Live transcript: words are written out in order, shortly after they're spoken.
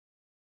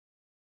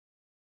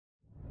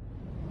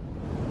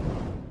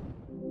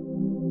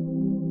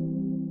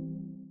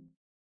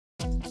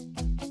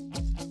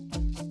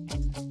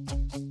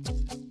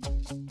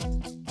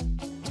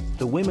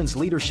the Women's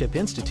Leadership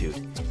Institute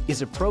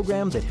is a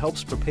program that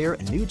helps prepare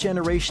a new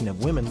generation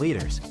of women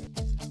leaders.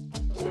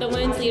 The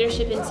Women's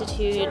Leadership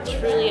Institute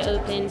truly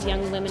opens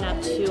young women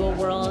up to a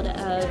world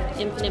of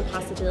infinite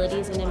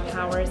possibilities and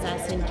empowers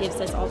us and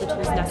gives us all the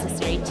tools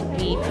necessary to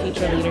be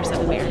future leaders of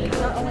America.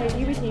 Not only are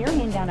you reaching your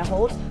hand down to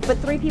hold, but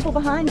 3 people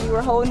behind you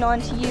are holding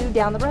on to you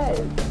down the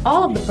road.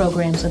 All of the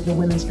programs of the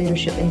Women's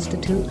Leadership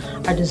Institute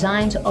are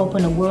designed to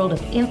open a world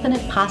of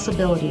infinite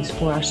possibilities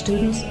for our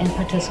students and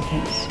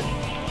participants.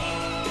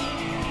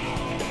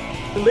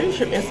 The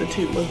Leadership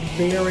Institute was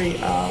very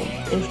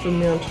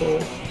instrumental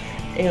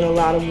in a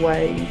lot of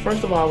ways.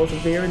 First of all, it was a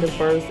very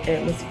diverse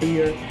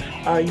atmosphere.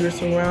 You're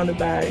surrounded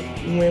by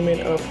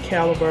women of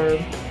caliber,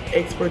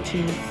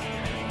 expertise,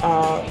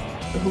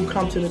 who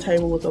come to the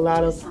table with a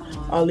lot of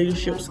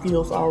leadership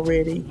skills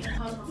already.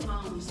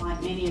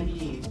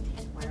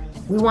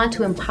 We want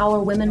to empower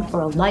women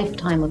for a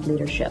lifetime of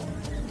leadership.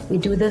 We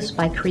do this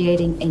by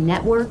creating a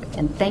network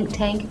and think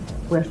tank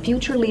where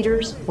future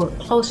leaders work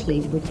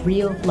closely with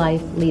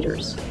real-life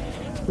leaders.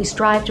 We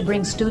strive to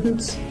bring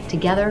students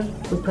together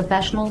with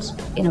professionals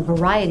in a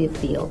variety of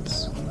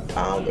fields.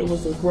 It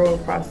was a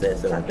growing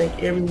process, and I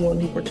think everyone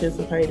who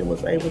participated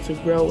was able to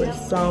grow in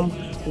some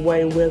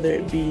way, whether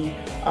it be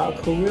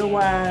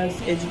career-wise,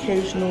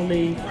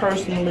 educationally,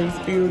 personally,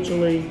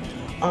 spiritually,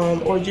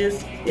 or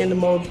just in the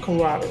mode of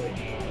camaraderie.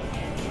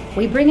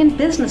 We bring in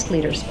business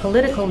leaders,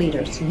 political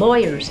leaders,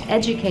 lawyers,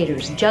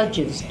 educators,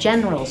 judges,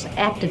 generals,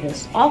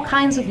 activists, all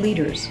kinds of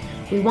leaders.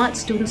 We want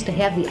students to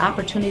have the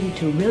opportunity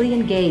to really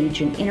engage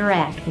and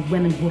interact with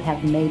women who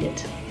have made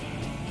it.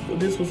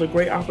 This was a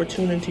great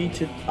opportunity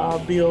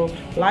to build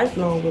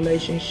lifelong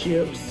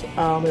relationships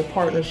and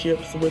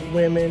partnerships with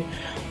women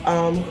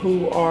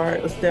who are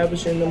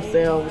establishing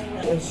themselves.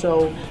 And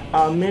so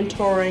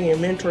mentoring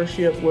and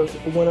mentorship was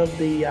one of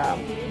the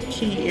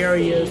key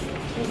areas.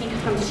 We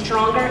become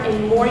stronger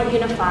and more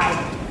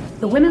unified.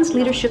 The Women's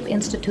Leadership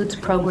Institute's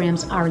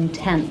programs are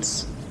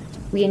intense.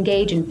 We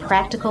engage in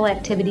practical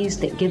activities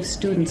that give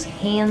students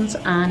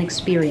hands-on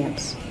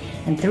experience.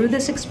 And through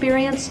this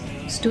experience,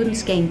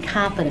 students gain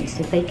confidence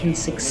that they can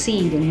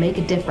succeed and make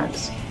a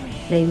difference.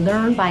 They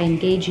learn by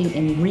engaging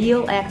in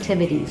real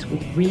activities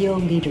with real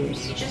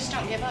leaders. You just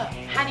don't give up.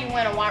 How do you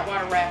win a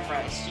whitewater raft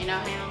race? You know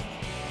how?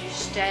 You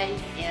stay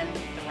in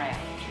the raft.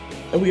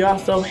 And we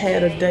also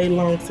had a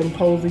day-long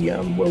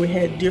symposium where we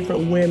had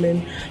different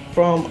women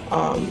from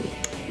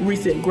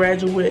recent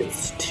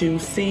graduates to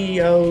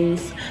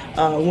CEOs,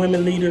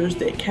 women leaders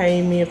that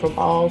came in from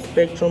all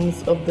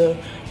spectrums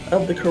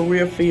of the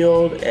career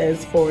field,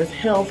 as far as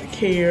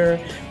healthcare,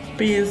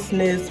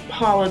 business,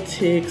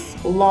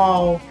 politics,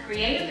 law.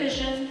 Create a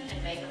vision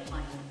and make a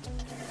plan.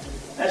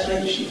 That's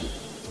leadership.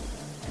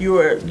 You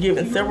are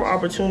given several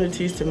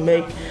opportunities to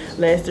make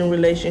lasting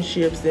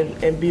relationships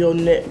and build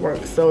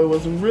networks. So it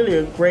was really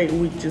a great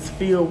week, just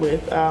filled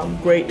with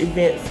great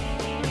events.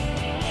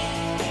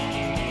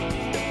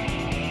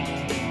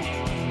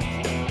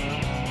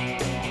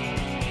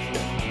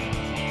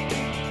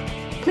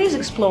 Please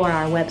explore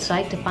our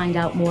website to find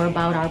out more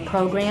about our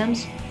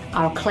programs,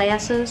 our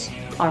classes,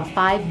 our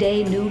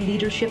 5-day new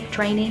leadership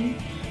training,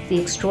 the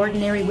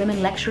Extraordinary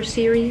Women Lecture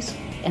Series,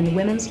 and the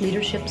Women's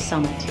Leadership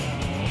Summit.